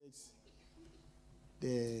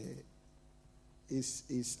the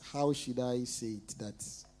is how should I say it, that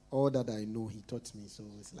all that I know he taught me. So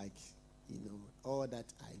it's like, all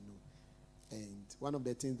that I know. And one of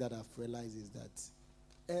the things that I've realized is that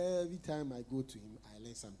every time I go to him, I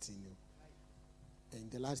learn something new.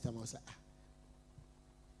 And the last time I was like,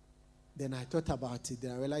 Then I thought about it.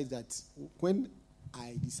 Then I realized that when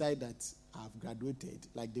I decide that I've graduated,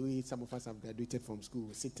 like the way some of us have graduated from school,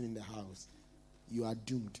 sitting in the house, you are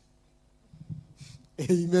doomed.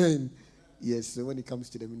 Amen. Yes, so when it comes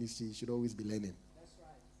to the ministry, you should always be learning. That's right.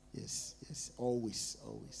 Yes, always.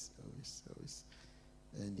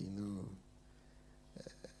 And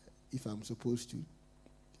if I'm supposed to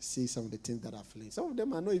say some of the things that I've learned, some of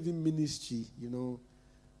them are not even ministry,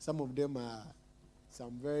 some of them are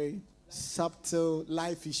some very subtle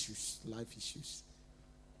life issues.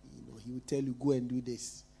 He will tell you, go and do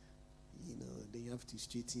this. Then you have to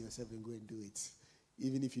straighten yourself and go and do it.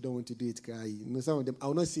 Even if you don't want to do it, cry. Some of them, I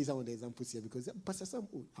will not say some of the examples here because Pastor Sam,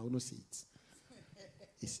 I will not say it.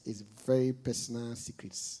 It's very personal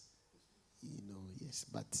secrets. Yes.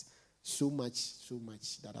 But so much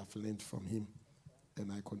that I've learned from him.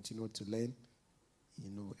 And I continue to learn.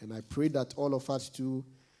 And I pray that all of us too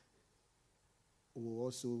will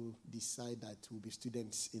also decide that we'll be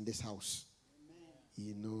students in this house.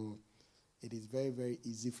 Amen. It is very, very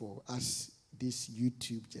easy for us, this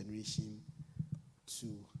YouTube generation,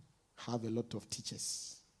 to have a lot of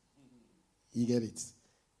teachers. You get it?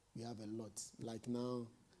 We have a lot. Like now,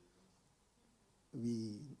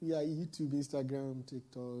 we are YouTube, Instagram,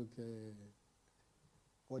 TikTok,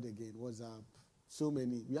 WhatsApp. So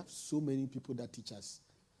many. We have so many people that teach us.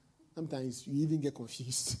 Sometimes you even get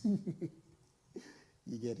confused.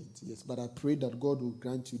 You get it? Yes. But I pray that God will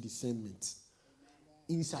grant you discernment,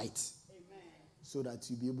 insight, so that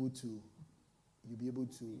you'll be able to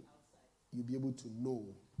know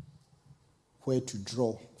where to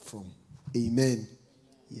draw from. Amen.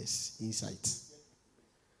 Yes, insight.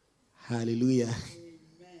 Hallelujah.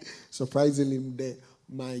 Amen. Surprisingly,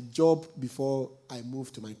 my job before I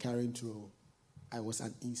moved to my current role, I was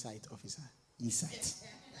an insight officer. Insight.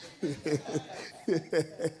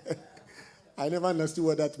 I never understood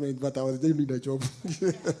what that meant, but I was doing the job.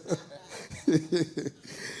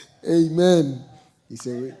 Amen. He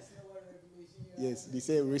said, yes, they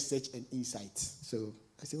say research and insight. So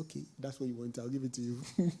I said, okay, that's what you want. I'll give it to you.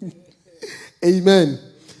 Amen.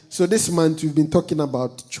 So this month we've been talking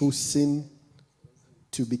about choosing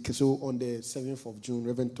to be. So on the 7th of June,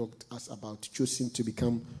 Reverend talked us about choosing to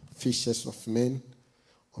become fishers of men.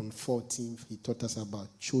 On 14th, he taught us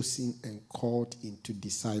about choosing and called into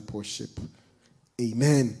discipleship.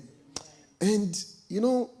 Amen. And,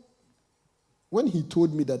 when he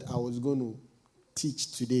told me that I was going to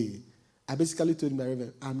teach today, I basically told my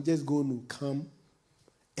Reverend, I'm just going to come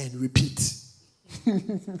and repeat.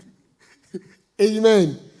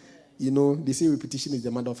 Amen. They say repetition is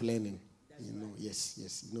the mother of learning.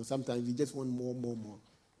 Yes. Sometimes you just want more.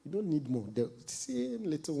 You don't need more. The same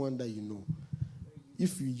little one that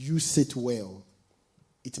if you use it well,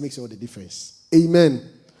 it makes all the difference. Amen.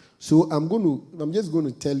 So I'm just going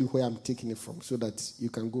to tell you where I'm taking it from so that you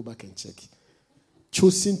can go back and check.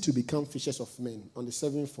 Choosing to become fishers of men on the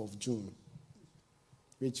 7th of June,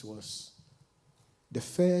 which was, the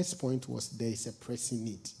first point was there is a pressing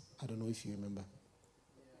need. I don't know if you remember.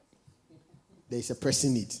 There is a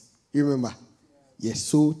pressing need. You remember? Yes.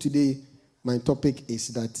 So today, my topic is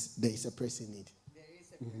that there is a pressing need.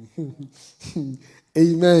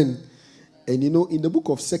 Amen. And in the book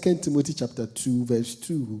of 2 Timothy chapter 2, verse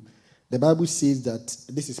 2, the Bible says that,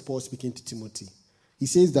 this is Paul speaking to Timothy. He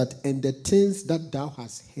says that, and the things that thou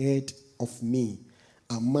hast heard of me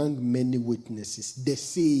among many witnesses, the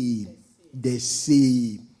same,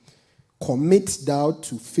 commit thou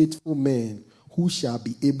to faithful men who shall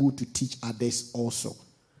be able to teach others also.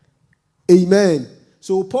 Amen.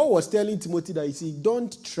 So Paul was telling Timothy that,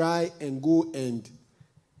 don't try and go and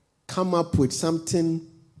come up with something,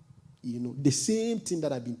 the same thing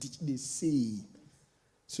that I've been teaching, the same.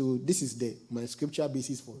 So this is my scripture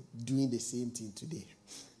basis for doing the same thing today.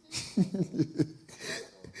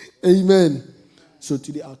 Amen. So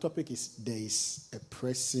today our topic is, there is a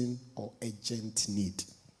pressing or urgent need.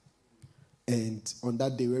 And on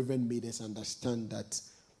that day, Reverend made us understand that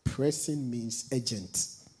pressing means urgent,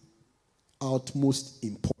 utmost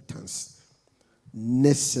importance,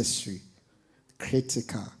 necessary,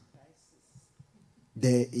 critical.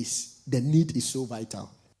 The need is so vital.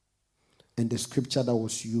 And the scripture that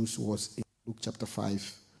was used was in Luke chapter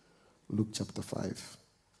 5. Luke chapter 5.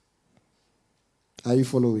 Are you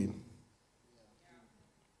following?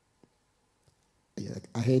 Yeah,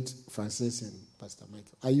 I heard Francis and Pastor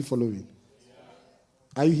Michael. Are you following?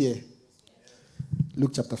 Are you here?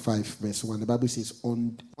 Luke chapter 5, verse 1. The Bible says,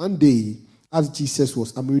 on one day, as Jesus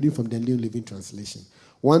was, I'm reading from the New Living Translation.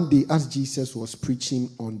 One day, as Jesus was preaching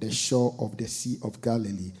on the shore of the Sea of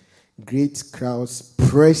Galilee, great crowds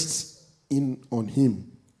pressed in on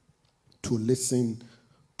him to listen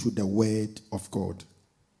to the word of God.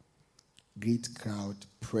 Great crowd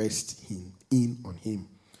pressed him in on him.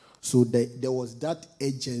 So there was that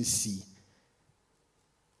urgency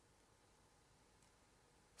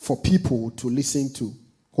for people to listen to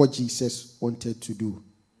what Jesus wanted to do.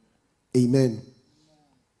 Amen.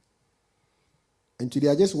 And today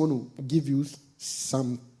I just want to give you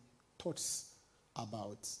some thoughts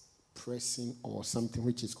about pressing or something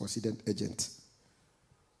which is considered urgent.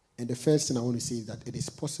 And the first thing I want to say is that it is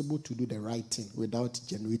possible to do the right thing without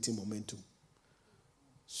generating momentum.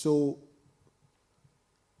 So,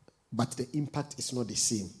 but the impact is not the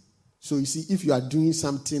same. So you see, if you are doing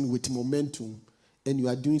something with momentum and you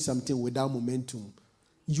are doing something without momentum,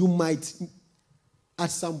 you might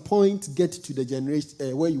at some point get to the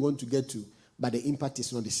generation where you want to get to, but the impact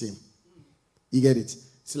is not the same. You get it?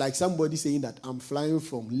 It's like somebody saying that I'm flying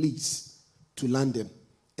from Leeds to London,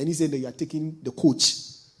 and he said that you are taking the coach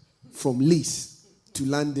from Leeds to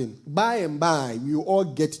London. By and by, we will all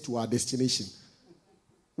get to our destination.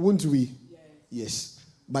 Won't we? Yes.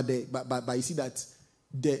 But you see that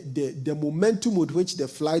the momentum with which the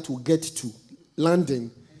flight will get to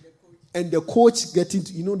London and the coach getting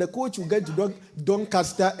to, the coach will get to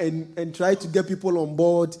Doncaster and try to get people on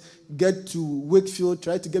board, get to Wakefield,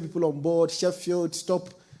 try to get people on board, Sheffield, stop.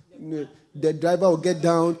 The driver will get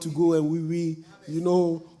down to go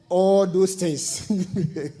and all those things.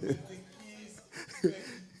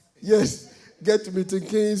 Yes, get to Milton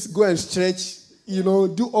Keynes, go and stretch,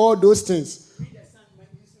 do all those things.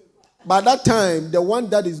 By that time, the one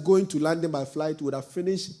that is going to London by flight would have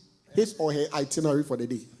finished his or her itinerary for the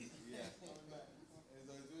day.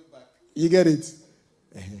 You get it?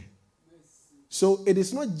 So it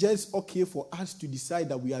is not just okay for us to decide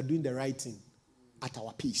that we are doing the right thing at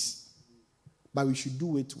our pace, but we should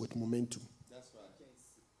do it with momentum. That's right.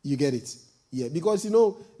 You get it? Yeah, because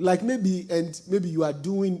like maybe you are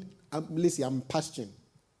doing. Let's say I'm pastoring.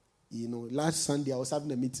 Last Sunday I was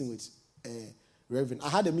having a meeting with Reverend. I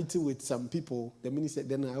had a meeting with some people. The minister.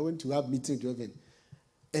 Then I went to have a meeting with Reverend.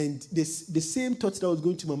 And the same thought that was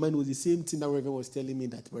going to my mind was the same thing that Reverend was telling me,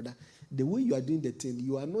 that, brother, the way you are doing the thing,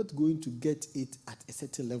 you are not going to get it at a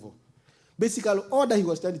certain level. Basically, all that he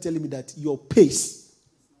was trying to tell me that your pace,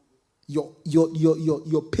 your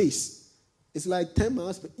pace, it's like 10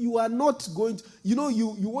 miles. But you are not going to,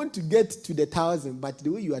 you want to get to the 1,000, but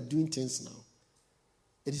the way you are doing things now,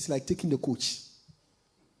 it is like taking the coach.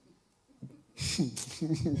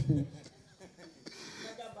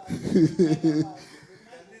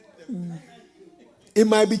 It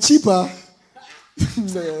might be cheaper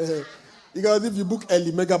because if you book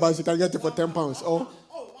early megabus, you can get it for £10. Or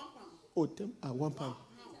 £1.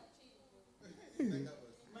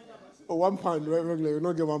 Oh, £1 regular, you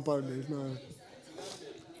don't get £1. It's not.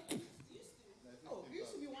 It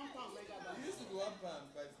used to be £1 megabus. It used to be £1,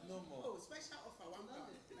 but no more. Oh, special offer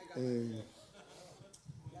 £1 megabus.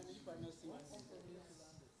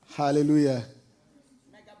 Hallelujah.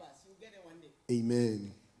 Megabus, you get it one day.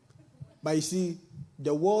 Amen. But you see,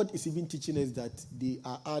 the world is even teaching us that they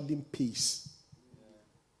are adding pace.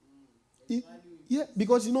 Yeah,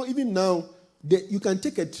 because even now, you can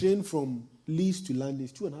take a train from Leeds to London.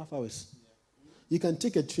 It's 2.5 hours. You can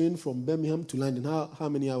take a train from Birmingham to London. How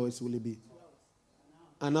many hours will it be?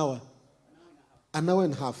 An hour. An hour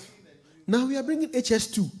and a half. Now we are bringing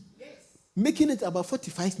HS2, making it about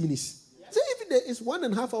 45 minutes. So if it is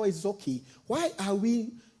 1.5 hours, it's okay. Why are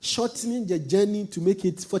we shortening the journey to make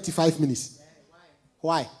it 45 minutes?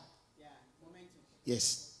 Why? Yeah, momentum.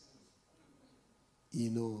 Yes.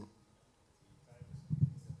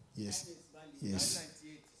 Yes. Yes.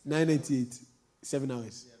 998. 7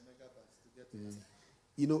 hours.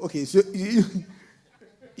 Okay, so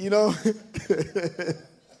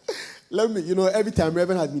let me, every time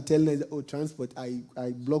Reverend has been telling us, transport, I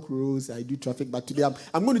block roads, I do traffic, but today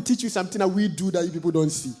I'm going to teach you something that we do that you people don't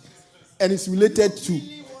see. And it's related to,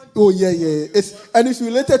 it's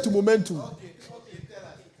related to momentum. Okay, tell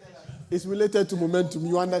us. It's related to momentum,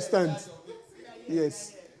 you understand?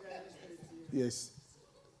 Yes. Yes.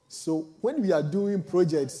 So when we are doing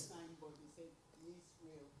projects,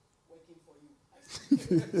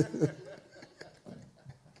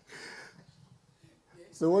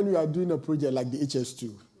 so when we are doing a project like the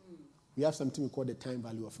HS2, we have something we call the time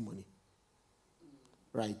value of money.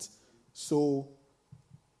 Right? So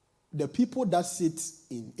the people that sit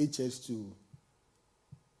in HS2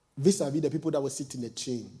 vis-a-vis the people that would sit in a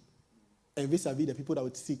train, and vis-a-vis the people that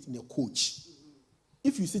would sit in a coach.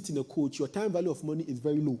 If you sit in a coach, your time value of money is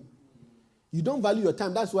very low. You don't value your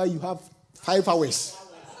time. That's why you have 5 hours.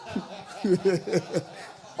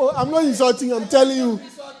 Oh, I'm not insulting. I'm telling you.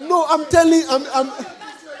 No, I'm telling.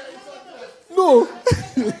 No.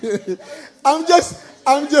 I'm just.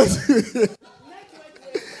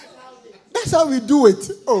 That's how we do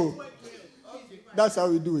it. Oh, that's how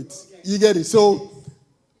we do it. You get it? So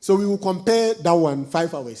we will compare that one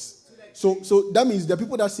 5 hours. So that means the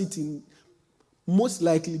people that sit in, most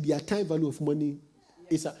likely their time value of money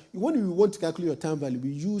is when you want to calculate your time value, we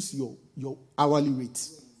use your hourly rate.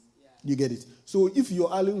 You get it? So if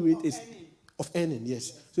your hourly rate is of earning,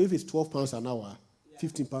 yes. So if it's £12 an hour,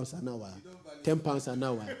 £15 an hour, £10 an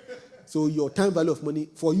hour, so your time value of money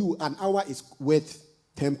for you, an hour is worth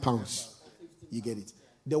 £10. You get it?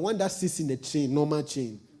 The one that sits in the chain, normal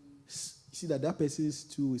chain, you see that person's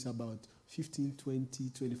too is about 15, 20,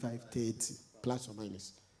 25, 30, plus or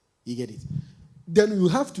minus. You get it? Then we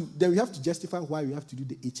have to justify why we have to do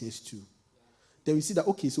the HS2. Then we see that,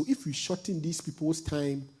 okay, so if we shorten these people's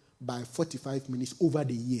time by 45 minutes over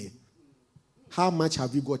the year, how much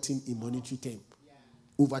have you gotten in monetary term?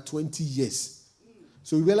 Over 20 years.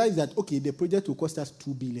 So we realize that, okay, the project will cost us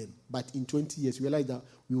 2 billion, but in 20 years, we realize that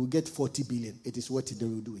we will get 40 billion. It is worth it,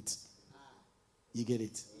 then we'll do it. You get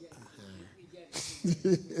it?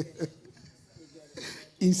 Uh-huh.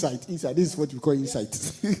 Insight. This is what we call insight.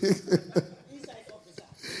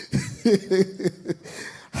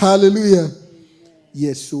 Hallelujah.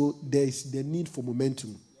 Yes, so there is the need for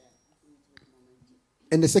momentum.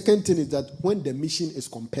 And the second thing is that when the mission is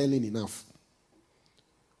compelling enough,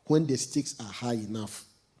 when the stakes are high enough,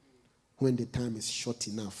 when the time is short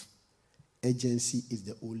enough, urgency is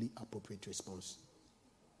the only appropriate response.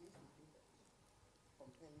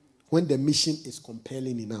 When the mission is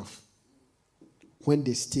compelling enough, when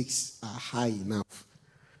the stakes are high enough,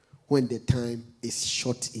 when the time is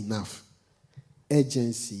short enough,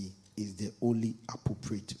 urgency is the only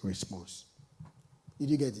appropriate response. Did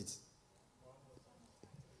you get it?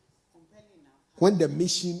 When the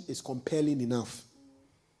mission is compelling enough,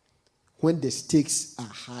 when the stakes are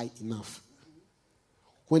high enough,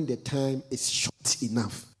 when the time is short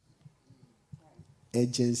enough,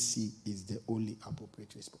 urgency is the only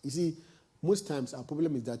appropriate response. You see, most times our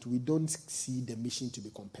problem is that we don't see the mission to be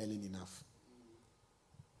compelling enough.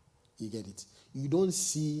 You get it? You don't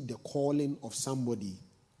see the calling of somebody,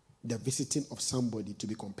 the visiting of somebody to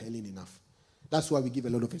be compelling enough. That's why we give a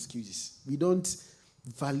lot of excuses. We don't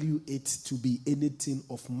value it to be anything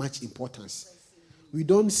of much importance. We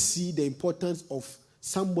don't see the importance of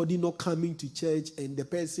somebody not coming to church and the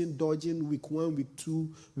person dodging week 1, week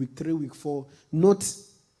 2, week 3, week 4.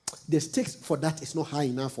 The stakes for that is not high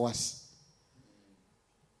enough for us.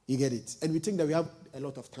 You get it? And we think that we have a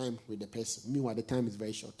lot of time with the person. Meanwhile, the time is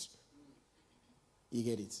very short. You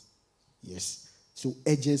get it? Yes. So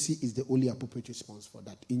urgency is the only appropriate response for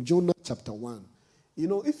that. In Jonah chapter 1,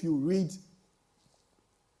 if you read,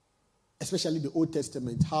 especially the Old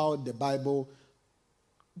Testament, how the Bible,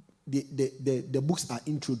 the books are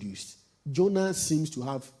introduced, Jonah seems to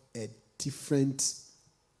have a different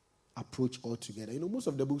approach altogether. Most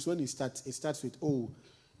of the books, when it starts with,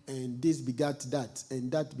 and this begat that, and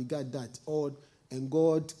that begat that, and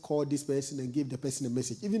God called this person and gave the person a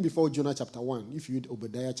message. Even before Jonah chapter 1, if you read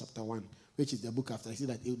Obadiah chapter 1, which is the book after, I see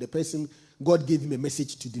that the person, God gave him a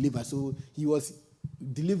message to deliver. So he was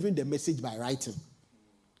delivering the message by writing.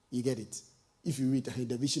 You get it? If you read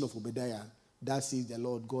the vision of Obadiah, that says the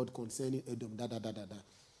Lord God concerning Edom,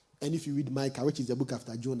 And if you read Micah, which is the book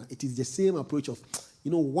after Jonah, it is the same approach of,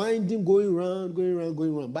 winding, going round.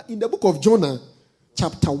 But in the book of Jonah,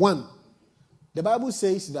 chapter 1, the Bible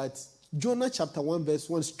says that Jonah chapter 1 verse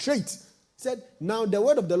 1 straight said, now the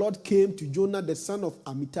word of the Lord came to Jonah the son of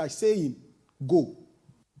Amittai, saying, go,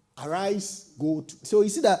 arise, go. So you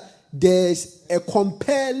see that there's a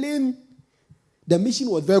compelling, the mission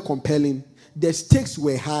was very compelling, the stakes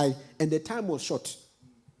were high, and the time was short.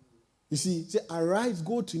 You see, say, arise,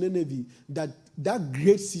 go to Nineveh, that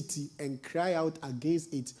great city, and cry out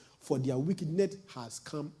against it, for their wickedness has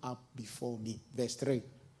come up before me. Verse 3.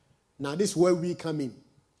 Now this is where we come in.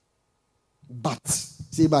 But.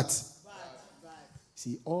 Say but.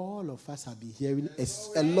 See, all of us have been hearing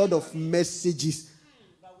a lot of messages.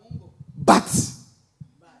 But.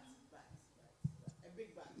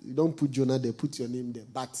 You don't put Jonah there, put your name there.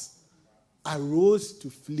 But. Arose to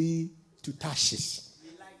flee to Tarshish.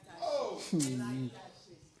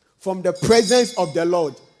 From the presence of the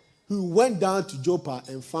Lord, who went down to Joppa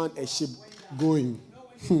and found a ship going.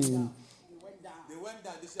 They went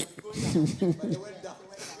down. They said, go down. But they went down.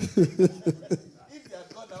 If they had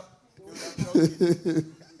gone up, they would have dropped it.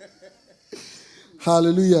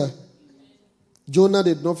 Hallelujah. Jonah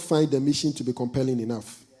did not find the mission to be compelling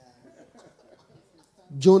enough.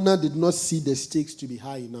 Jonah did not see the stakes to be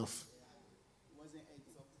high enough.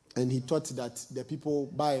 And he thought that the people,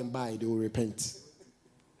 by and by, they will repent.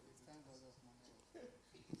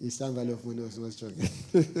 His time value of money was not strong.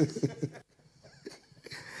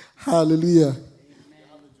 Hallelujah.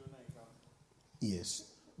 Yes.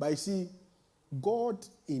 But you see, God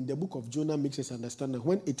in the book of Jonah makes us understand that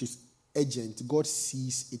when it is urgent, God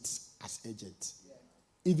sees it as urgent.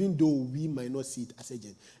 Even though we might not see it as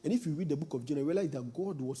urgent. And if you read the book of Jonah, realize that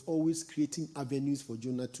God was always creating avenues for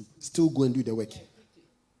Jonah to still go and do the work.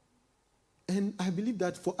 And I believe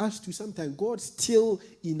that for us to sometimes, God still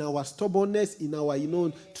in our stubbornness, in our,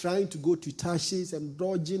 trying to go to Tarshish and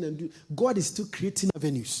dodging and do, God is still creating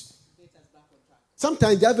avenues.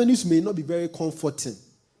 Sometimes the avenues may not be very comforting.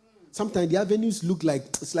 Sometimes the avenues look like,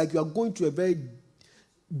 it's like you are going to a very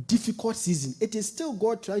difficult season. It is still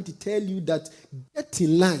God trying to tell you that get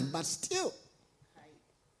in line, but still.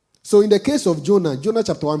 So in the case of Jonah, Jonah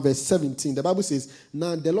chapter 1 verse 17, the Bible says,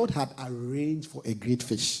 now the Lord had arranged for a great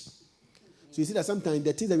fish. So you see that sometimes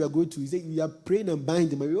the things that we are going to, you are praying and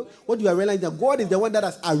binding. What do you realize? That God is the one that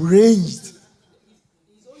has arranged.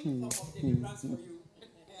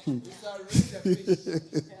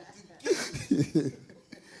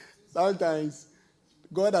 Sometimes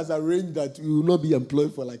God has arranged that we will not be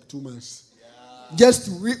employed for like 2 months. Yeah. Just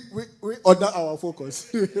to reorder our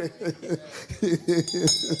focus.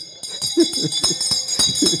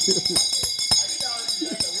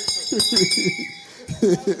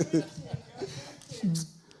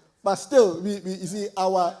 But still, you see,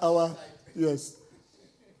 our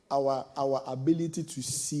ability to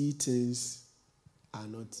see things are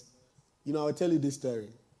not. I'll tell you this story.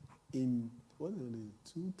 In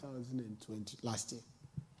 2020, last year,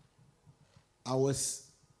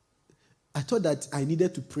 I thought that I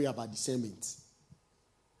needed to pray about discernment.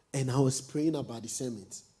 And I was praying about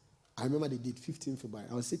discernment. I remember the date, 15th February.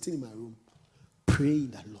 I was sitting in my room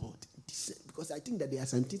praying that, Lord, discern, because I think that there are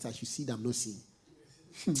some things I should see that I'm not seeing.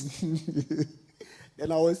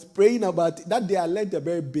 And I was praying about it. That day I learned a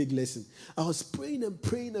very big lesson. I was praying and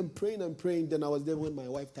praying and praying and praying. Then I was there when my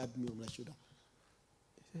wife tapped me on my shoulder.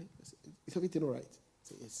 Is everything all right? I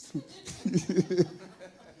said, yes.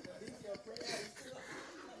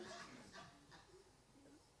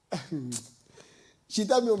 She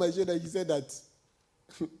tapped me on my shoulder and she said that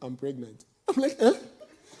I'm pregnant. I'm like, huh?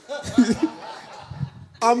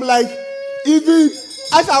 I'm like, even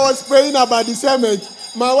as I was praying about discernment,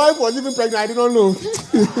 my wife was even pregnant. I didn't know.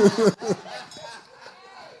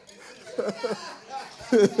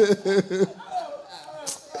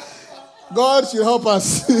 God should help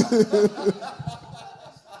us.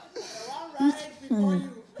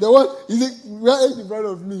 The one is right in front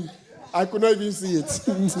of me. I could not even see it.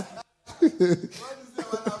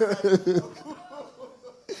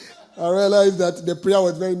 I realized that the prayer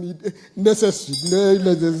was very necessary. Very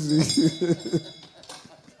necessary.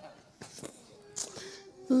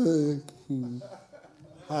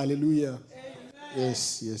 Hallelujah. Amen.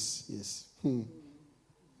 Yes.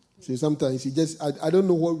 So sometimes you just, I don't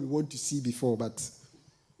know what we want to see before, but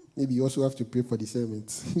maybe you also have to pray for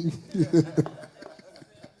discernment.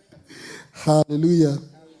 Hallelujah.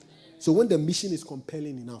 So when the mission is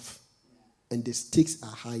compelling enough, and the stakes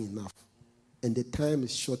are high enough, and the time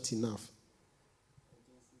is short enough,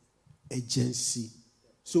 urgency.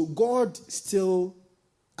 So God still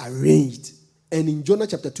arranged. And in Jonah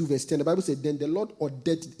chapter 2 verse 10, the Bible said, then the Lord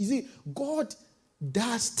ordered. You see, God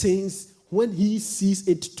does things when he sees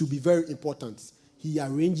it to be very important. He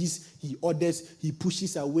arranges, he orders, he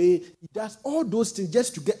pushes away. He does all those things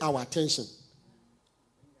just to get our attention.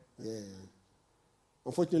 Yeah.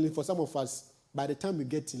 Unfortunately, for some of us, by the time we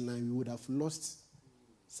get in line, we would have lost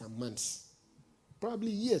some months.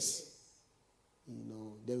 Probably years.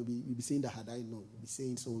 We'll be saying that had I known. We'll be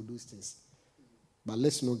saying some of those things. But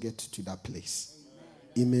let's not get to that place.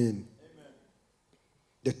 Amen.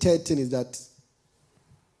 The third thing is that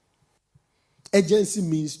urgency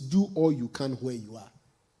means do all you can where you are.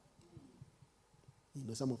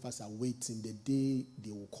 Some of us are waiting the day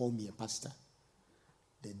they will call me a pastor.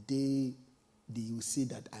 The day they will say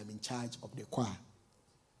that I'm in charge of the choir.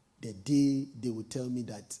 The day they will tell me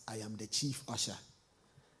that I am the chief usher.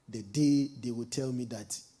 The day they will tell me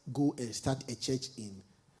that go and start a church in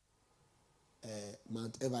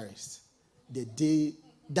Mount Everest. The day,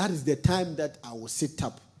 that is the time that I will sit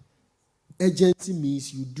up. Urgency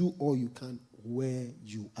means you do all you can where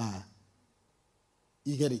you are.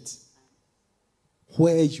 You get it?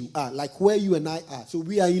 where you are, like where you and I are. So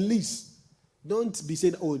we are in lease. Don't be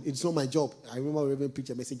saying, oh, it's not my job. I remember we even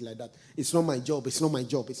preached a message like that. It's not my job. It's not my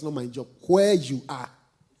job. It's not my job. Where you are.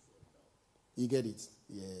 You get it?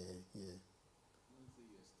 Yeah.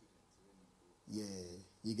 Yeah,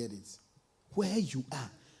 you get it. Where you are.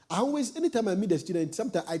 Anytime I meet a student,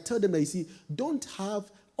 sometimes I tell them that, you see,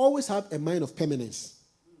 always have a mind of permanence.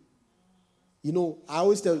 You know, I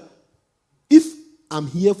always tell, if I'm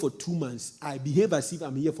here for 2 months, I behave as if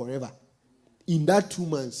I'm here forever. In that 2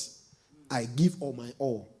 months, I give all my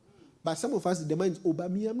all. But some of us, the mind is, oh, but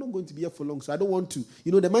me, I'm not going to be here for long, so I don't want to.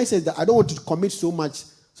 You know, the mindset is that I don't want to commit so much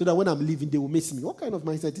so that when I'm leaving, they will miss me. What kind of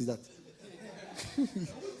mindset is that?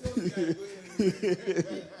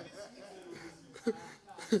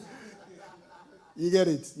 You get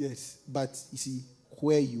it? Yes. But you see,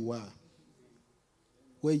 where you are.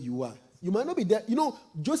 You might not be there. You know,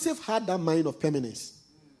 Joseph had that mind of permanence.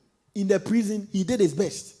 In the prison, he did his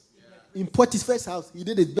best. In Potiphar's house, he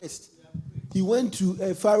did his best. He went to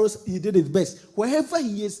Pharaoh's, he did his best. Wherever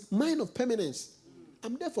he is, mind of permanence.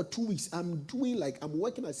 I'm there for 2 weeks. I'm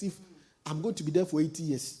working as if I'm going to be there for 80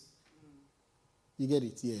 years. You get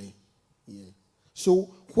it? Yeah.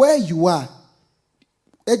 So, where you are,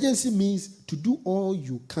 urgency means to do all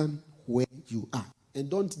you can where you are. And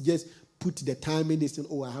don't just put the time in this thing,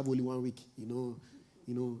 oh, I have only 1 week. You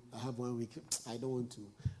know, I have 1 week. I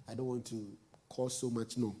don't want to cause so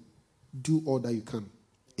much. No. Do all that you can.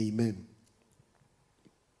 Amen.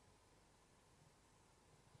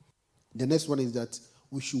 The next one is that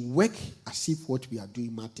we should work as if what we are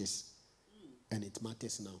doing matters. And it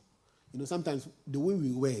matters now. You know, sometimes the way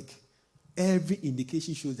we work, every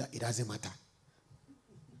indication shows that it doesn't matter.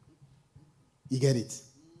 You get it?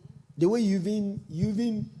 The way you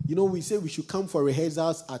even, we say we should come for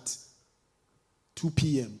rehearsals at 2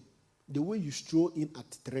 p.m. The way you stroll in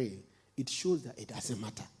at 3, it shows that it doesn't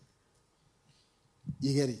matter.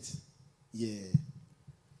 You get it? Yeah.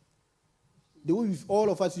 The way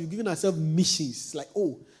all of us, we've given ourselves missions. Like,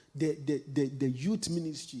 oh, the youth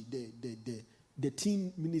ministry, the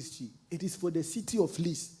teen ministry. It is for the city of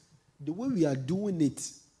Leeds. The way we are doing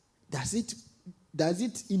it, does it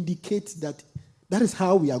indicate that is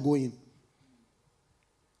how we are going?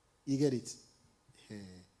 You get it? Yeah.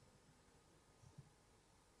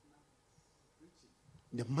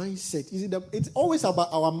 The mindset. It's always about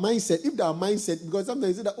our mindset. If our mindset, because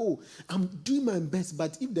sometimes you say that, oh, I'm doing my best,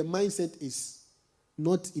 but if the mindset is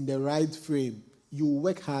not in the right frame, you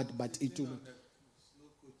work hard, but it will not.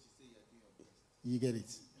 You get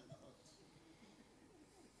it?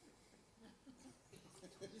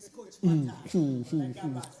 This coach matter. I think we have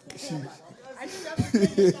to take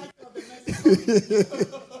the title of the message.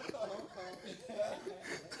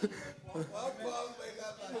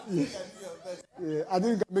 Yeah, I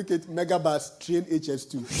think we can make it Megabus Train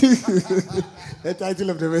HS2. The title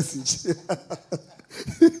of the message.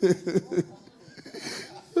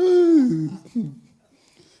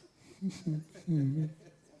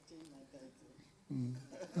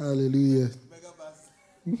 Hallelujah.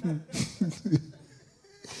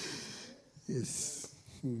 Yes.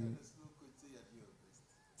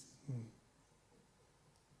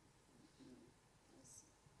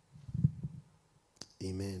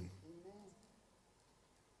 Amen.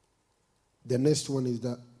 The next one is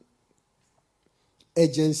that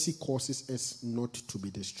urgency causes us not to be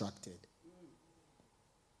distracted.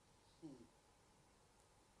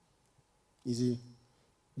 You see,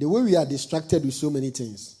 the way we are distracted with so many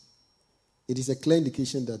things, it is a clear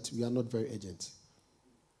indication that we are not very urgent.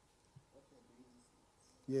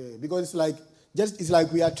 Yeah, because it's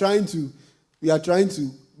like we are trying to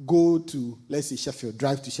go to, let's say, Sheffield,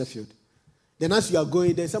 drive to Sheffield. Then as you are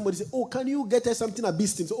going, then somebody say, oh, can you get us something at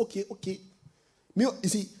Beeston? So, okay. You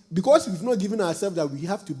see, because we've not given ourselves that we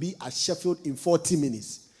have to be at Sheffield in 40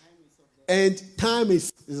 minutes. And time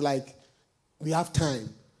is like, we have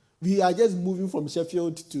time. We are just moving from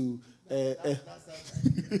Sheffield to...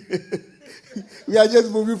 we are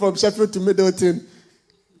just moving from Sheffield to Middleton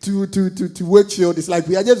to Wakefield. It's like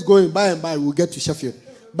we are just going by and by, we'll get to Sheffield.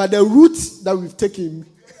 But the route that we've taken...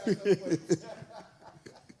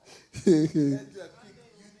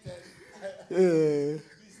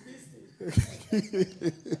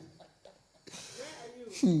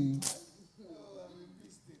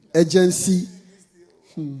 Urgency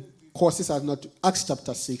causes us not to. Acts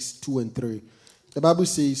chapter 6, 2 and 3. The Bible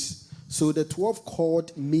says, so the 12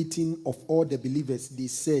 called meeting of all the believers, they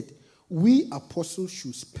said, we apostles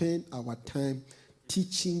should spend our time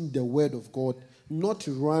teaching the word of God, not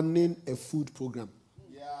running a food program.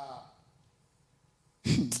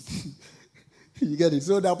 You get it?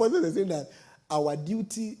 So the apostles are saying that our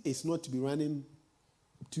duty is not to be running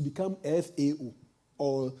to become FAO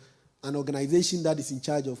or an organization that is in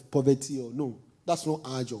charge of poverty or no. That's not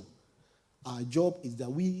our job. Our job is that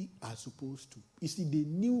we are supposed to. You see, they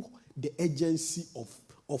knew the urgency of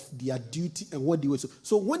their duty and what they were.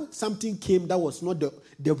 So when something came that was not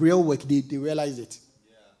the real work, they realized it.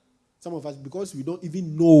 Yeah. Some of us, because we don't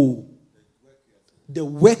even know the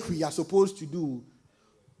work we are supposed to do,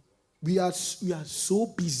 we are so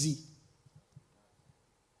busy.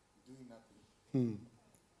 You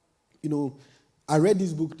know, I read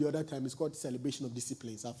this book the other time. It's called Celebration of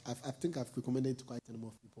Disciplines. I think I've recommended it to quite a number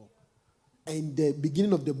of people. And the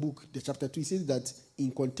beginning of the book, the chapter 2, says that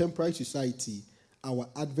in contemporary society, our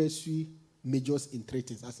adversary majors in three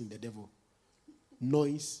things, as in the devil: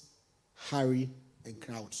 noise, hurry, and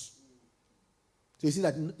crowds. So you see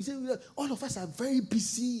that all of us are very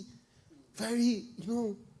busy, very,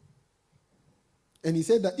 And he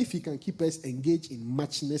said that if he can keep us engaged in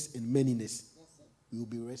muchness and manyness, we will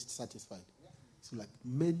be rest satisfied. So like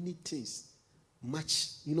many things, much,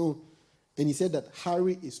 And he said that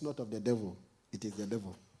hurry is not of the devil, it is the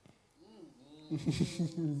devil.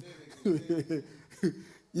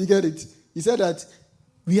 You get it? He said that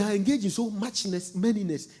we are engaged in so muchness,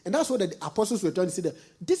 manyness. And that's what the apostles were trying to say, that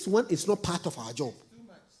this one is not part of our job.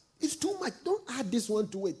 It's too much. Don't add this one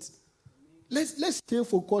to it. Let's stay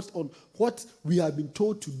focused on what we have been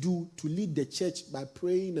told to do to lead the church by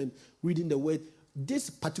praying and reading the word. This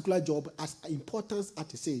particular job, as important as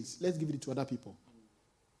it says, let's give it to other people.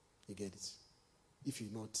 You get it? If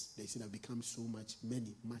you're not, they say that becomes so much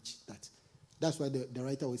that. That's why the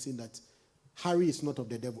writer was saying that hurry is not of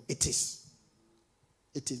the devil. It is.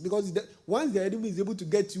 It is. Because once the enemy is able to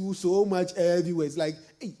get you so much everywhere, it's like,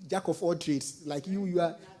 hey, jack of all trades. Like you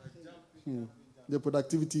are. The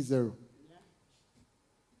productivity is zero.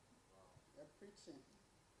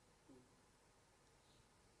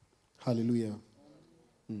 Hallelujah.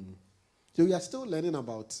 So we are still learning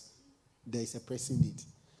about there is a pressing need.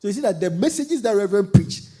 So you see that the messages that Reverend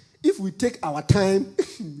preach, if we take our time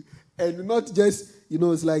and not just,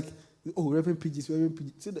 it's like, oh, Reverend preaches.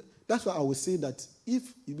 So that's why I was saying that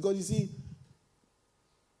because you see,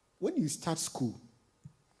 when you start school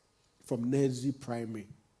from nursery, primary,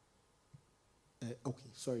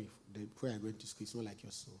 where I went to school, it's not like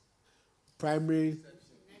your soul. Primary,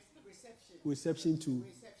 reception to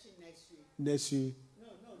nursery. No,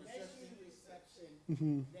 nursery,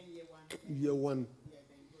 reception, then year one. Yeah,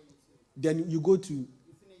 then you go to. You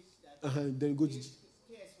finish that. Then you go to. KS1,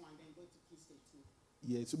 then go to Key State 2.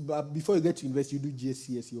 Yeah, so but before you get to university, you do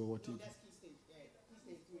GCSE or what? No, that's Key State.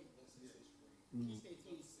 Key State 3. Key State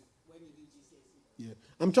 3 is when you do GCSE. Yeah,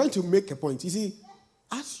 I'm trying to make a point. You see,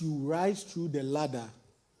 as you rise through the ladder,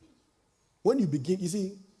 when you begin, you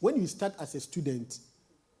see, when you start as a student,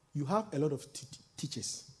 you have a lot of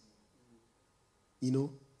teachers.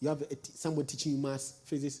 You have someone teaching you maths,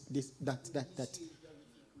 physics, this, that.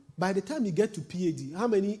 By the time you get to PhD, how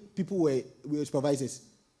many people were supervisors?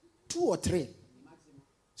 2 or 3.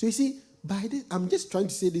 So you see, by this, I'm just trying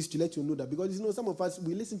to say this to let you know that, because some of us,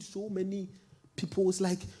 we listen to so many people. It's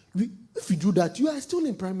like, if you do that, you are still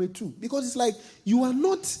in primary 2, because it's like you are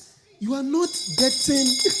not getting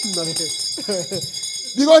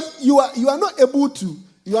because you are not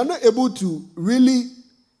able to really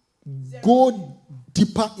go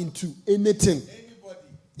deeper into anything. Anybody.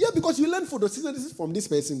 Yeah, because you learn photosynthesis from this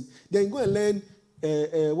person, then go and learn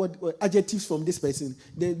what adjectives from this person,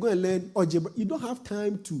 then go and learn algebra. You don't have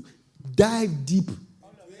time to dive deep.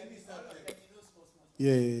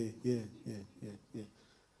 Yeah.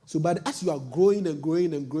 So, but as you are growing and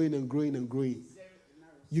growing,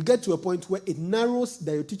 you get to a point where it narrows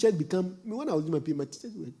that your teachers become. When I was doing my PhD, my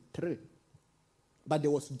teachers were 3, but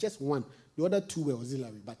there was just 1. The other 2 were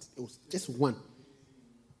auxiliary, but it was just 1.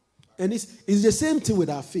 And it's the same thing with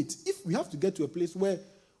our faith. If we have to get to a place where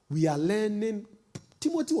we are learning,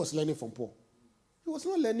 Timothy was learning from Paul. He was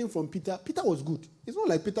not learning from Peter. Peter was good. It's not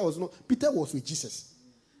like Peter was not. Peter was with Jesus.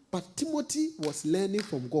 But Timothy was learning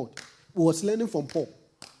from God. He was learning from Paul.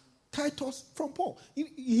 Titus from Paul.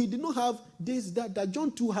 He did not have this, that. John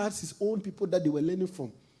too has his own people that they were learning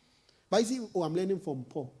from. But you see, I'm learning from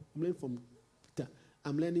Paul. I'm learning from Peter.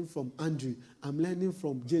 I'm learning from Andrew. I'm learning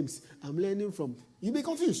from James. I'm learning from... You'll be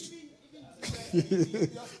confused.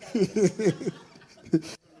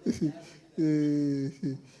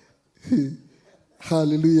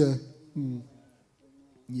 Hallelujah.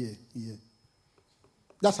 Yeah.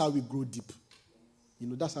 That's how we grow deep.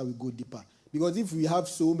 That's how we go deeper. Because if we have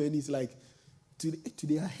so many, it's like,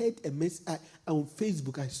 today I heard a message on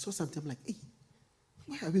Facebook. I saw something. I'm like, hey,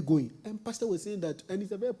 where are we going? And pastor was saying that, and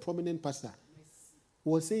he's a very prominent pastor,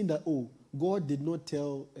 was saying that, God did not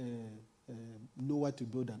tell Noah to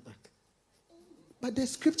build an ark. But the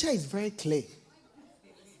scripture is very clear.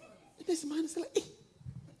 And this man is like,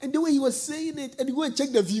 and the way he was saying it, and you go and check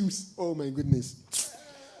the views. Oh my goodness.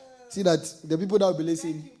 See that the people that will be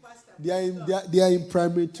listening, they are in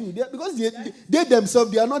primary two. Because they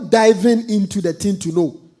themselves, they are not diving into the thing to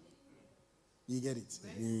know. You get it?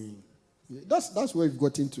 Yeah. That's where we've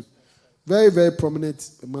got into. Very, very prominent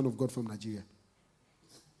man of God from Nigeria.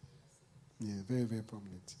 Yeah, very, very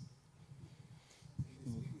prominent.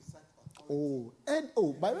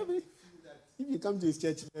 By the way, if you come to his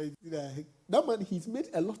church, that man, he's made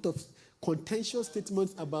a lot of contentious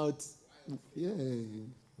statements about,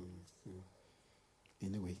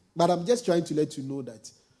 Anyway, but I'm just trying to let you know that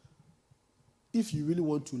if you really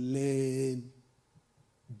want to learn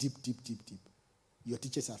deep, your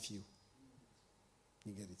teachers are few.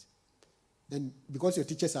 You get it? Then because your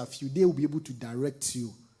teachers are few, they will be able to direct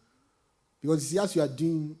you. Because you see, as you are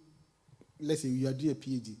doing, let's say you are doing a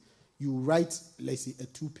PhD, you write, let's say, a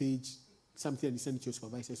 2-page something and you send it to your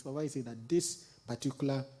supervisor. Supervisor say that this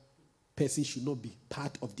particular person should not be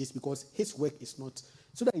part of this because his work is not,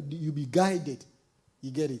 so that you be guided. You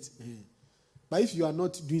get it? Yeah. But if you are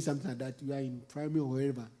not doing something like that, you are in primary or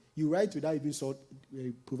wherever, you write without even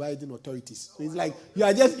providing authorities. So it's like you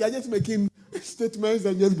are just making statements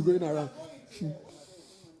and just going around.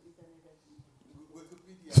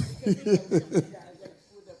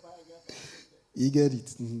 You get it?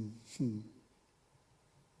 Mm-hmm.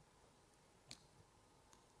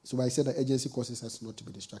 So I said that agency causes us not to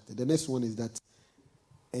be distracted. The next one is that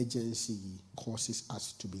agency causes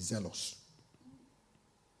us to be zealous.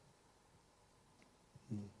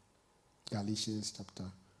 Galatians chapter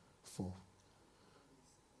 4.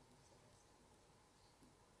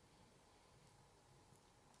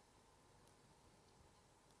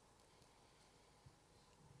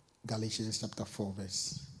 Galatians chapter 4,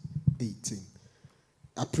 verse 18.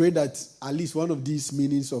 I pray that at least one of these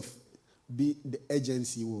meanings of the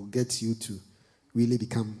agency will get you to really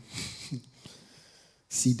become,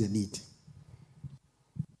 see the need.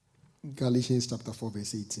 Galatians chapter 4,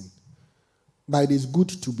 verse 18. But it is good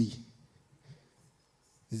to be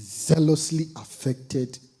zealously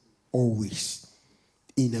affected always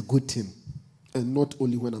in a good thing, and not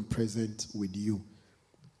only when I'm present with you.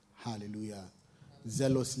 Hallelujah.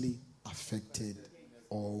 Zealously affected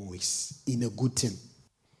always in a good thing.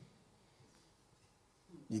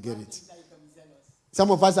 You get it? Some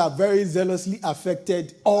of us are very zealously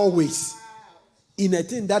affected always in a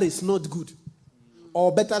thing that is not good.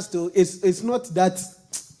 Or better still, it's not that,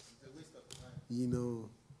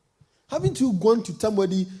 having to go to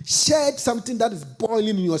somebody, shared something that is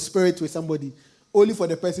boiling in your spirit with somebody, only for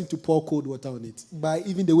the person to pour cold water on it, by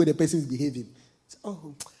even the way the person is behaving.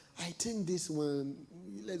 Oh, I think this one,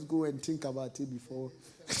 let's go and think about it before.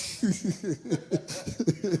 You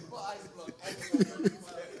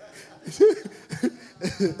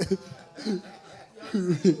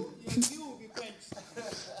will be quenched.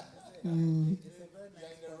 You're in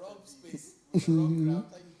the wrong space. Wrong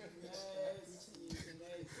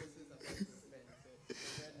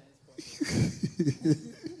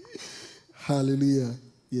Hallelujah.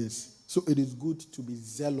 Yes. So it is good to be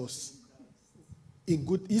zealous. In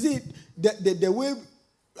good, you see, the way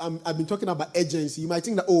I've been talking about agency, you might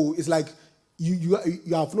think that, it's like you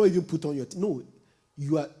have not even put on your no.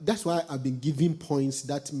 You are. That's why I've been giving points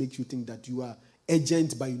that make you think that you are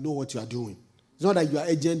agent, but you know what you are doing. It's not that you are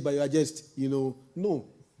agent, but you are just, no.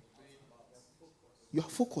 You are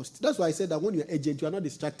focused. That's why I said that when you are agent, you are not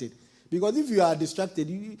distracted. Because if you are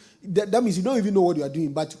distracted, that means you don't even know what you are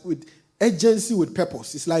doing. But with agency, with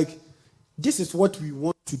purpose, it's like, this is what we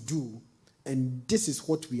want to do, and this is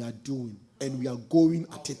what we are doing, and we are going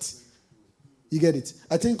at it. You get it?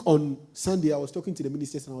 I think on Sunday, I was talking to the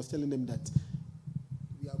ministers, and I was telling them that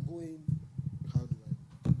we are going,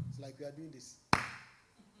 it's like we are doing this.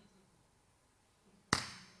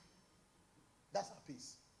 That's our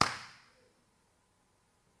pace.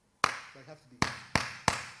 Like have to be.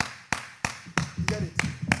 You get it?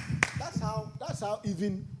 That's how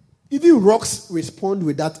even rocks respond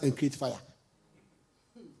with that and create fire.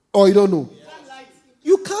 Or you don't know?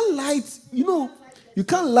 You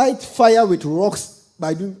can't light fire with rocks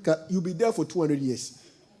by doing. You'll be there for 200 years.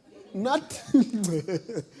 Not.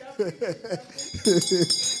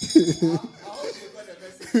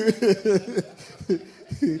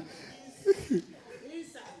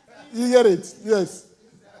 You get it? Yes.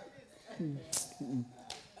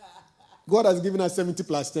 God has given us 70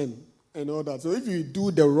 plus 10 and all that. So if you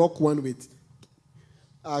do the rock one with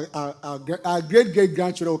our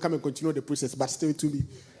great-great-grandchildren will come and continue the process, but still to be.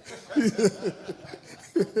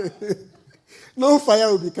 No fire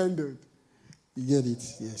will be kindled. You get it?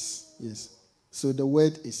 Yes, yes. So the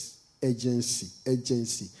word is urgency,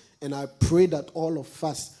 urgency. And I pray that all of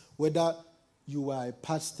us, whether you are a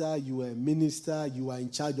pastor, you are a minister, you are in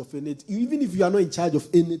charge of anything, even if you are not in charge of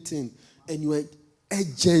anything, and you are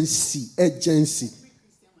urgency, urgency.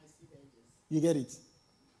 You get it?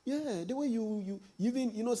 Yeah, the way you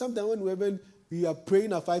even, sometimes when we are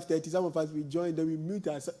praying at 5:30, some of us, we join, then we mute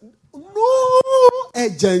ourselves. No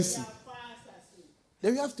urgency.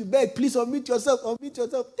 Then we have to beg, please unmute yourself, unmute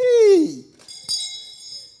yourself. Hey!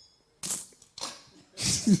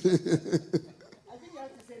 I think you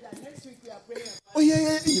have to say that next week we are praying. Oh,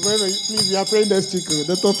 yeah. Please, we are praying next week.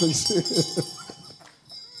 The topics.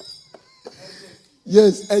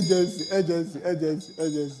 Yes,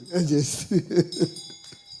 urgency.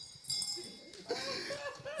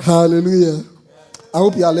 Hallelujah. I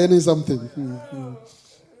hope you are learning something.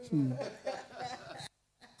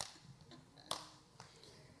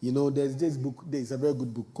 There's this book, there's a very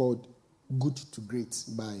good book called Good to Great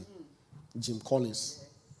by Jim Collins.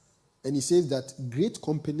 And he says that great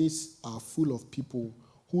companies are full of people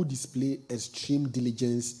who display extreme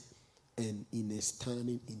diligence and in a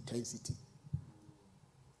stunning intensity.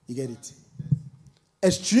 You get it?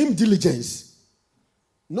 Extreme diligence.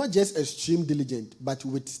 Not just extreme diligent, but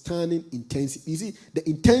with stunning intensity. You see, the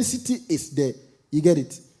intensity is there. You get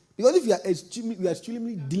it? Because if you are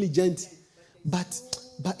extremely diligent, but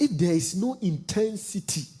if there is no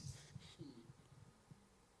intensity,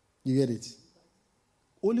 you get it?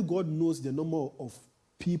 Only God knows the number of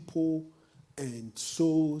people and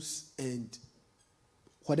souls and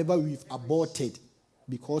whatever we've aborted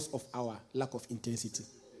because of our lack of intensity.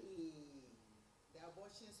 The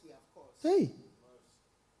abortions we have caused. Hey.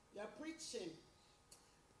 You are preaching.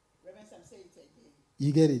 Reverend Sam, say it again.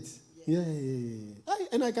 You get it? Yeah.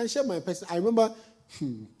 And I can share my person. I remember,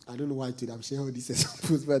 I don't know why today I'm sharing all these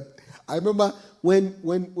examples, but I remember when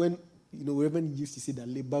Reverend used to say that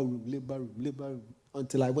labor room,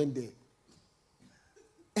 until I went there.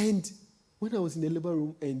 And when I was in the labor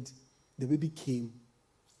room and the baby came,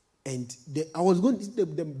 and I was going,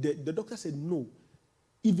 the doctor said, no,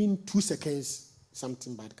 even 2 seconds,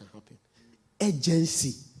 something bad can happen.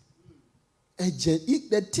 Urgency.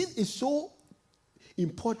 The thing is so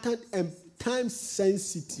important and time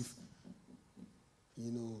sensitive.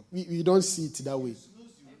 We don't see it that way.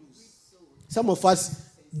 Some of us,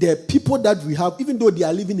 the people that we have, even though they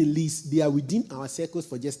are living in lease, they are within our circles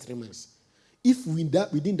for just 3 months. If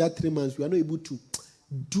within that 3 months, we are not able to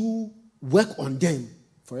do work on them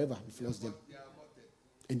forever, we've lost them.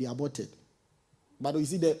 And they are aborted. But you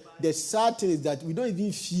see, the sad thing is that we don't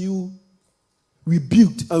even feel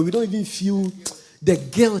rebuked, and we don't even feel the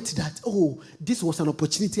guilt that, this was an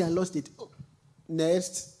opportunity, I lost it.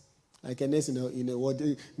 Next, like a nurse in a ward,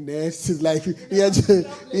 next is like we are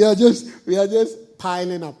just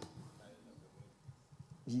piling up.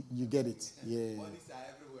 You get it? Yeah.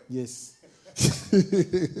 Yes.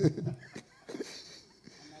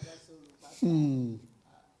 But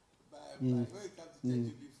when it comes to church,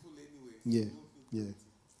 you'll be full anyway. Yeah.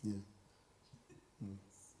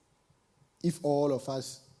 If all of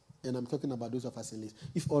us, and I'm talking about those of us in this,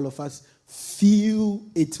 if all of us feel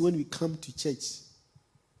it when we come to church,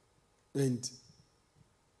 and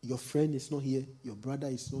your friend is not here, your brother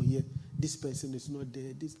is not here, this person is not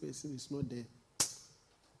there, this person is not there.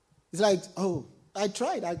 It's like, I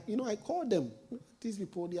tried. I called them. These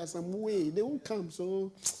people, there are some way. They won't come,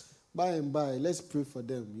 so by and by, let's pray for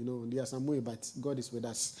them. There are some way, but God is with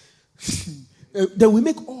us. Then we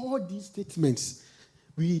make all these statements.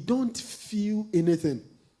 We don't feel anything.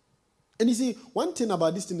 And you see, one thing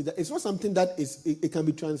about this thing is that it's not something that it can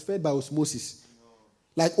be transferred by osmosis.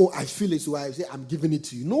 Like, I feel it, so I say, I'm giving it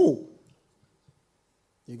to you. No.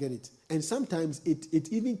 You get it? And sometimes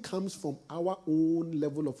it even comes from our own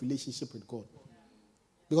level of relationship with God.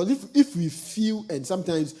 Because if we feel, and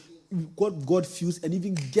sometimes God feels, and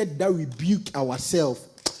even get that rebuke ourselves,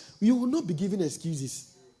 we will not be giving excuses.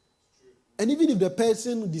 And even if the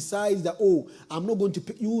person decides that, I'm not going to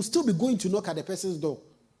pay, you will still be going to knock at the person's door.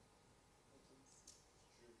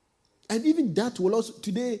 And even that will also,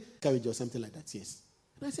 today, courage or something like that, yes.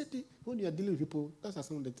 And I said, when you are dealing with people, those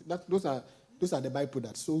are the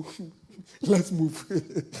byproducts. So let's move.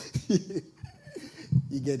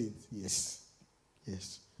 You get it? Yes.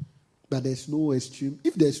 But there's no extreme.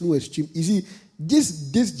 If there's no extreme, you see,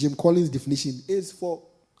 this Jim Collins definition is for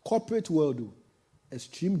corporate world.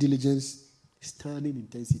 Extreme diligence, stunning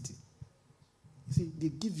intensity. You see, they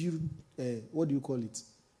give you, what do you call it?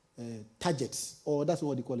 Targets, or that's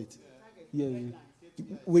what they call it. Yeah.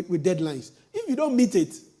 With deadlines. If you don't meet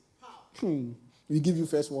it, we give you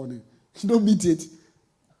first warning. If you don't meet it,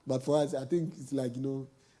 But for us, I think it's like,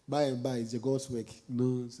 by and by, it's a God's work. So.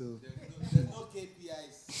 There's no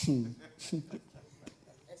KPIs.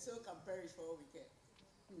 A soul can perish for all we care.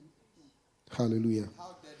 Hallelujah.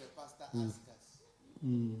 How dare the pastor ask us?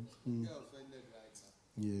 You're offended right now.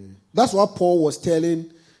 Yeah. That's what Paul was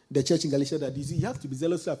telling the church in Galatia, that you have to be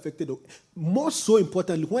zealously affected. More so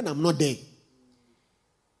importantly, when I'm not there.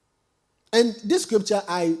 And this scripture,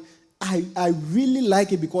 I really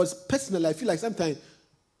like it because personally, I feel like sometimes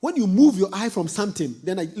when you move your eye from something,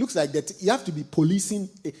 then it looks like that you have to be policing,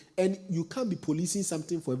 and you can't be policing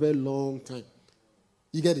something for a very long time.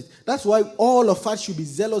 You get it? That's why all of us should be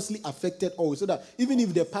zealously affected always, so that even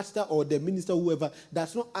if the pastor or the minister, whoever,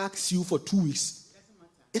 does not ask you for 2 weeks,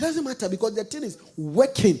 it doesn't matter because the thing is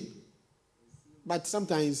working. But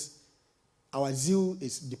sometimes our zeal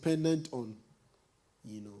is dependent on,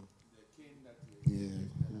 Yeah.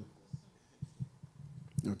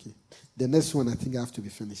 Okay. The next one, I think I have to be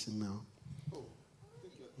finishing now. Oh,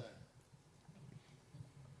 take your time.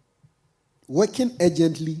 Working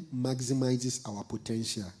urgently maximizes our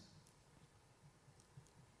potential.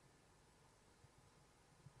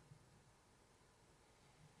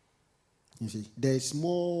 You see, there is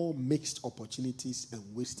more mixed opportunities and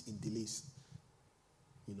waste in delays.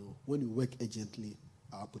 When we work urgently,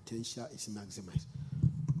 our potential is maximized.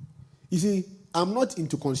 You see, I'm not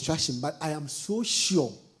into construction, but I am so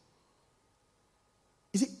sure.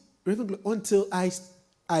 You see, until I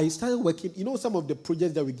started working, some of the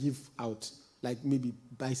projects that we give out, like maybe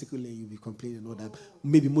bicycle lane, you'll be complaining all that,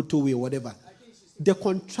 maybe motorway or whatever. The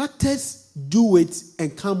contractors do it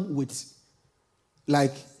and come with,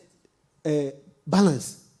 like,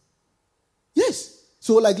 balance. Yes.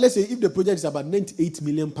 So, like, let's say if the project is about 98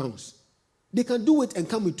 million pounds, they can do it and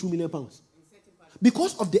come with 2 million pounds.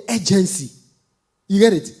 Because of the urgency. You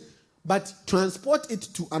get it? But transport it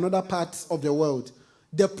to another part of the world.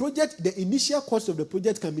 The initial cost of the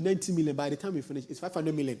project can be 90 million. By the time we finish, it's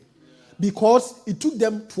 500 million. Because it took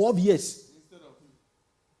them 12 years. Instead of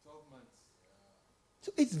 12 months.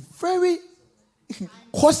 So it's very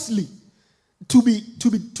costly to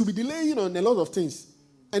be delaying on a lot of things.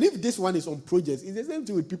 And if this one is on projects, it's the same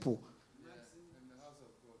thing with people.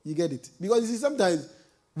 You get it? Because you see, sometimes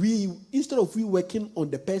instead of we working on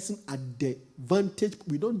the person at the vantage,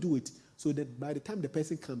 we don't do it. So that by the time the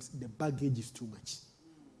person comes, the baggage is too much.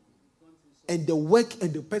 And the work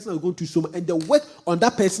and the person is going to so much. And the work on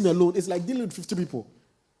that person alone is like dealing with 50 people.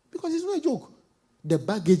 Because it's not a joke. The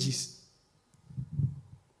baggage is.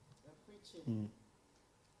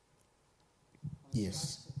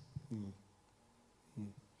 Yes.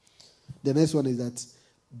 The next one is that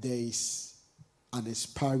there is an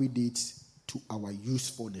expiry date to our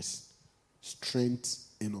usefulness, strength,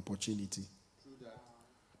 and opportunity.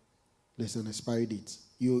 There's an expiry date.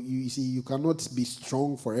 You see, you cannot be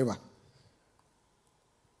strong forever.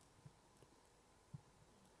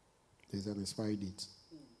 There's an expiry date.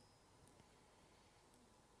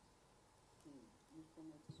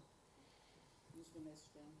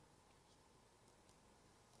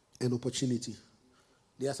 An opportunity.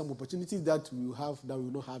 There are some opportunities that we will have that we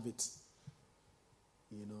will not have it.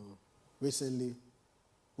 Recently,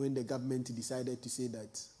 when the government decided to say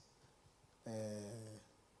that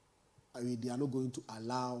they are not going to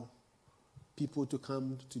allow people to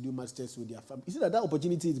come to do masters with their family, you see that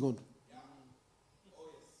opportunity is gone. Yeah.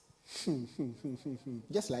 Oh, yes.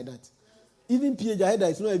 Just like that. Even PhD, I heard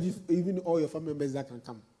that it's not even all your family members that can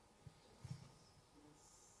come.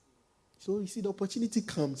 So you see, the opportunity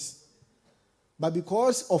comes, but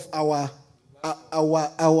because of our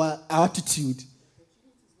attitude,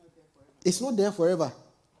 it's not there forever.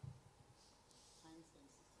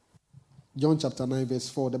 John chapter 9 verse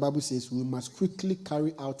 4, the Bible says, we must quickly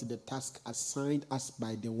carry out the task assigned us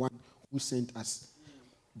by the one who sent us.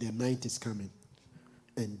 The night is coming,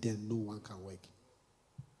 and then no one can work.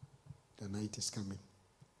 The night is coming.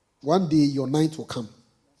 One day your night will come.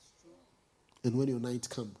 And when your night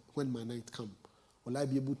come, when my night come, will I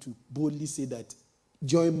be able to boldly say that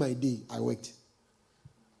during my day I worked?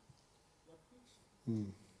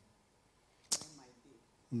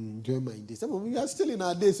 During my day. Some of you are still in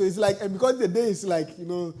our day, so it's like, and because the day is like,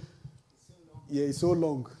 it's so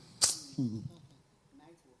long.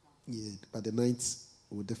 Yeah, but the night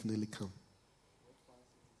will definitely come.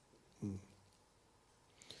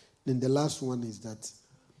 Then the last one is that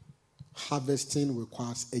harvesting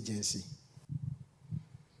requires urgency.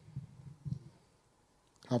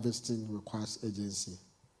 Harvesting requires urgency.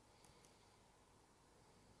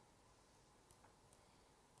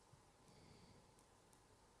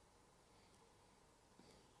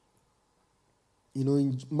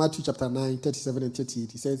 In Matthew chapter 9, 37 and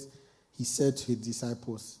 38, he says, he said to his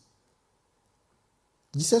disciples,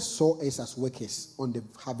 Jesus saw us as workers on the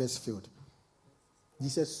harvest field.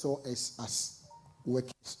 Jesus saw us as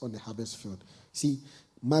workers on the harvest field. See,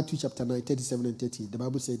 Matthew chapter 9, 37 and 30, the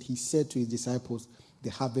Bible said, he said to his disciples,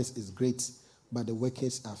 the harvest is great, but the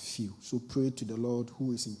workers are few. So pray to the Lord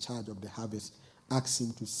who is in charge of the harvest. Ask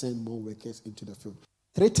him to send more workers into the field.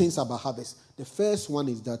 3 things about harvest. The first one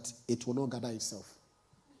is that it will not gather itself.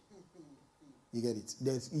 You get it?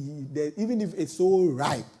 Even if it's so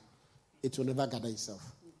ripe, it will never gather itself.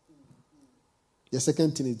 The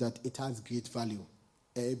second thing is that it has great value.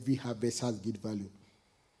 Every harvest has great value.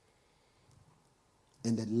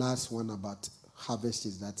 And the last one about harvest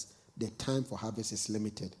is that the time for harvest is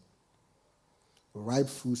limited. Ripe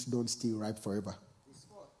fruits don't stay ripe forever.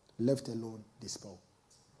 Left alone, they spoil.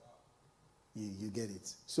 You get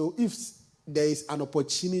it? So if there is an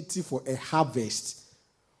opportunity for a harvest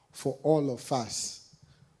for all of us,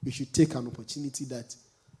 we should take an opportunity that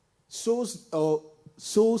souls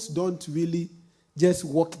don't really just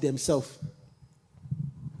walk themselves.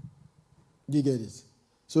 You get it?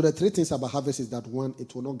 So the 3 things about harvest is that 1,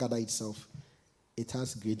 it will not gather itself. It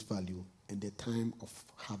has great value. And the time of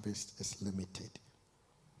harvest is limited.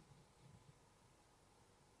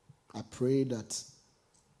 I pray that,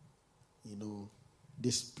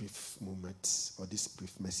 this brief moment or this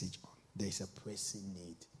brief message, there is a pressing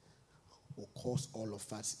need. Will cause all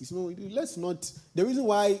of us. Let's not. The reason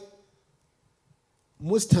why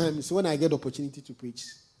most times when I get opportunity to preach,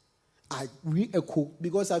 I re-echo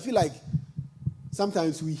because I feel like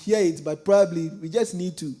sometimes we hear it, but probably we just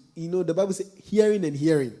need to. The Bible says hearing and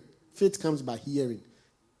hearing. Faith comes by hearing.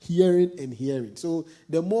 Hearing and hearing. So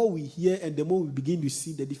the more we hear and the more we begin to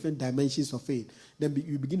see the different dimensions of faith, then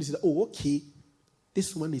we begin to say, oh, okay,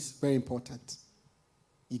 this one is very important.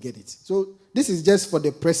 You get it? So this is just for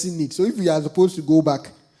the pressing need. So if we are supposed to go back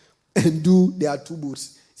and do, there are 2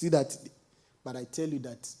 books. See that? But I tell you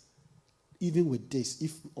that even with this,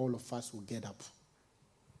 if all of us will get up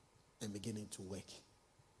and beginning to work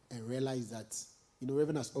and realize that,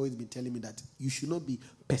 Reverend has always been telling me that you should not be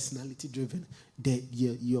personality driven.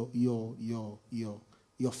 Your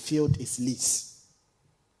field is least.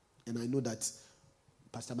 And I know that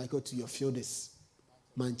Pastor Michael, to your field is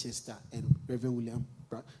Manchester and Reverend William.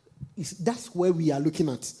 That's where we are looking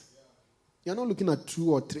at. You're not looking at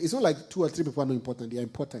 2 or 3. It's not like 2 or 3 people are not important. They are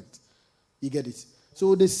important. You get it?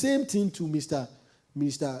 So the same thing to Minister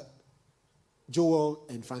Joel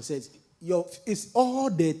and Frances. It's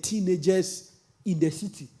all the teenagers in the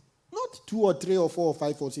city. Not 2 or 3 or 4 or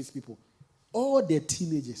 5 or 6 people. All the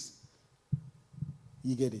teenagers.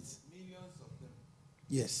 You get it? Millions of them.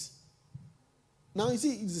 Yes. Now, you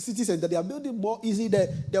see, it's the city center. They are building more. You see,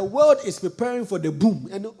 the world is preparing for the boom.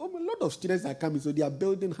 And a lot of students are coming, so they are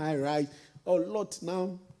building high-rise. A lot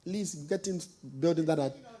now. At least getting buildings that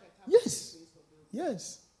are... Yes.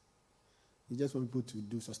 Yes. You just want people to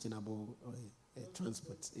do sustainable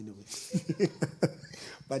transport anyway.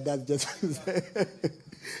 But that's just...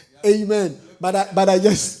 Amen. But I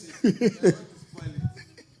just...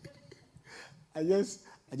 I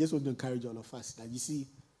just want to encourage all of us that, you see,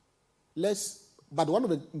 but one of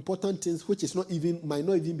the important things, which might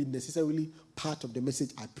not even be necessarily part of the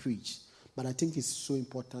message I preach, but I think is so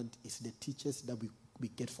important, is the teachers that we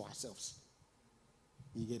get for ourselves.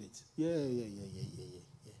 You get it? Yeah.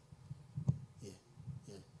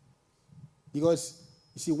 Because,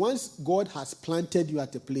 you see, once God has planted you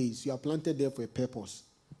at a place, you are planted there for a purpose.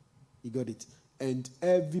 You got it? And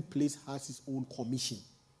every place has its own commission.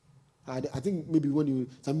 I think maybe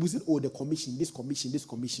some people say, the commission, this commission, this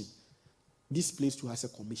commission. This place too has a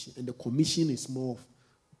commission. And the commission is more of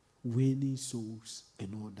winning souls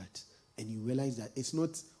and all that. And you realize that it's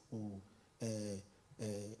not,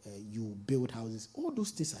 you build houses. All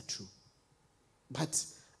those things are true. But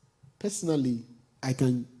personally,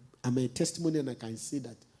 I'm a testimony and I can say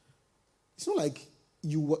that it's not like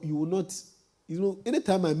you will not,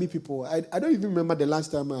 anytime I meet people, I don't even remember the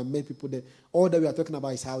last time I met people that all that we are talking about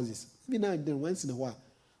is houses. Maybe now and then, once in a while.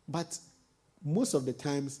 But most of the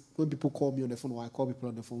times, when people call me on the phone or I call people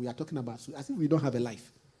on the phone, we are talking about, so I think we don't have a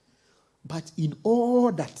life. But in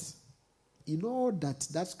all that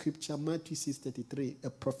scripture, Matthew 6:33, a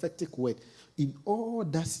prophetic word, in all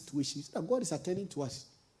that situation, God is attending to us.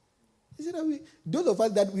 Those of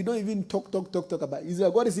us that we don't even talk about,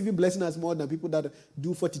 God is even blessing us more than people that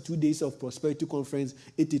do 42 days of prosperity conference,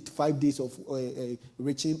 85 days of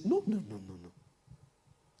reaching. No.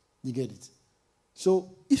 You get it?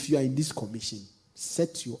 So if you are in this commission,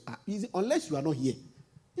 set your unless you are not here.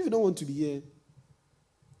 If you don't want to be here,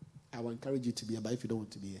 I will encourage you to be here, but if you don't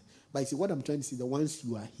want to be here. But you see, what I'm trying to say, the ones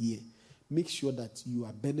you are here, make sure that you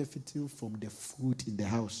are benefiting from the food in the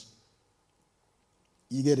house.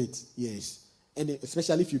 You get it? Yes. And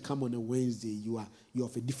especially if you come on a Wednesday, you're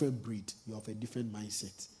of a different breed. You're of a different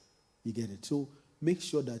mindset. You get it? So make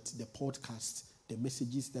sure that the podcast, the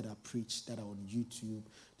messages that are preached, that are on YouTube,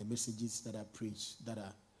 the messages that are preached, that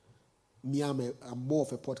are... Me, I'm more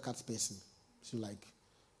of a podcast person. So like,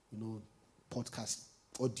 podcast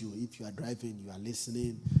audio. If you are driving, you are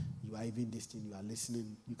listening. You are even listening, you are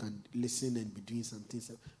listening. You can listen and be doing some things.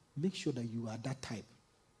 Make sure that you are that type.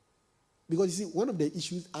 Because you see, one of the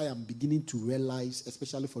issues I am beginning to realize,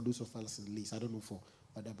 especially for those of us in Leeds, I don't know for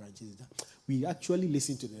other branches, is that we actually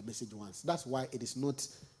listen to the message once. That's why it is not,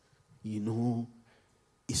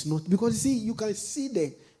 it's not, because you see, you can see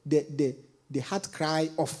the heart cry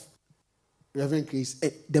of Reverend Chris,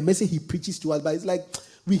 the message he preaches to us, but it's like,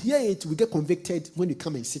 we hear it, we get convicted when we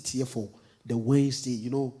come and sit here for the Wednesday,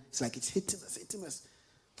 it's like it's hitting us.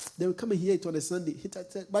 Then we come and hear it on a Sunday, hit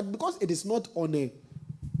us. But because it is not on a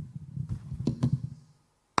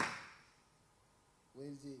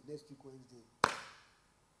Wednesday, next week Wednesday.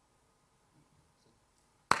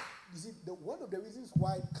 You see, one of the reasons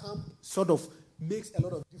why camp sort of makes a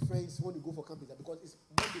lot of difference when you go for camp is that because it's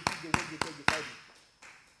Monday, Tuesday, Wednesday, Thursday, Friday.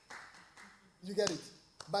 You get it?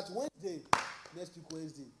 But Wednesday, next week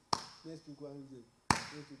Wednesday,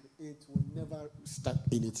 it will never start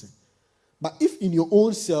anything. But if in your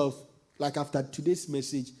own self, like after today's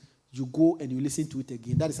message, you go and you listen to it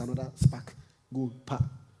again, that is another spark. Go, pa.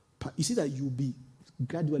 You see that you'll be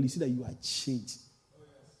gradually, you see that you are changed. Oh,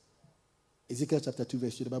 yes. Ezekiel chapter 2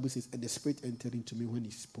 verse 2, the Bible says, and the Spirit entered into me when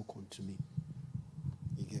he spoke unto me.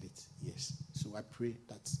 You get it? Yes. So I pray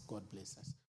that God bless us.